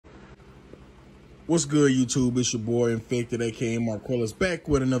What's good, YouTube? It's your boy Infected, aka Marquella's, back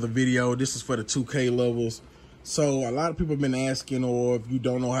with another video. This is for the 2K lovers. So a lot of people have been asking, or if you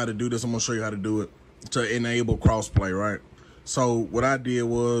don't know how to do this, I'm gonna show you how to do it to enable crossplay, right? So what I did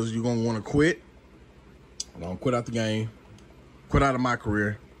was, you're gonna want to quit. Quit out the game, quit out of my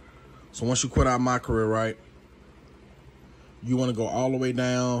career. So once you quit out of my career, right, you want to go all the way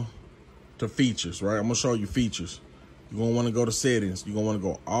down to features, right? I'm gonna show you features. You're gonna want to go to settings. You're gonna want to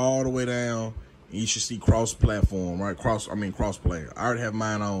go all the way down. And you should see cross-platform, right? Cross-play. I already have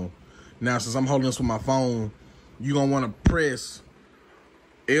mine on. Now, since I'm holding this with my phone, you're going to want to press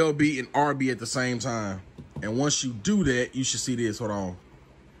LB and RB at the same time. And once you do that, you should see this. Hold on.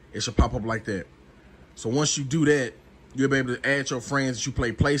 It should pop up like that. So once you do that, you'll be able to add your friends that you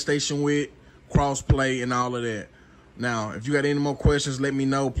play PlayStation with, cross-play, and all of that. Now, if you got any more questions, let me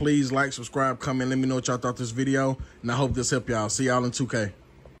know. Please like, subscribe, comment. Let me know what y'all thought of this video. And I hope this helped y'all. See y'all in 2K.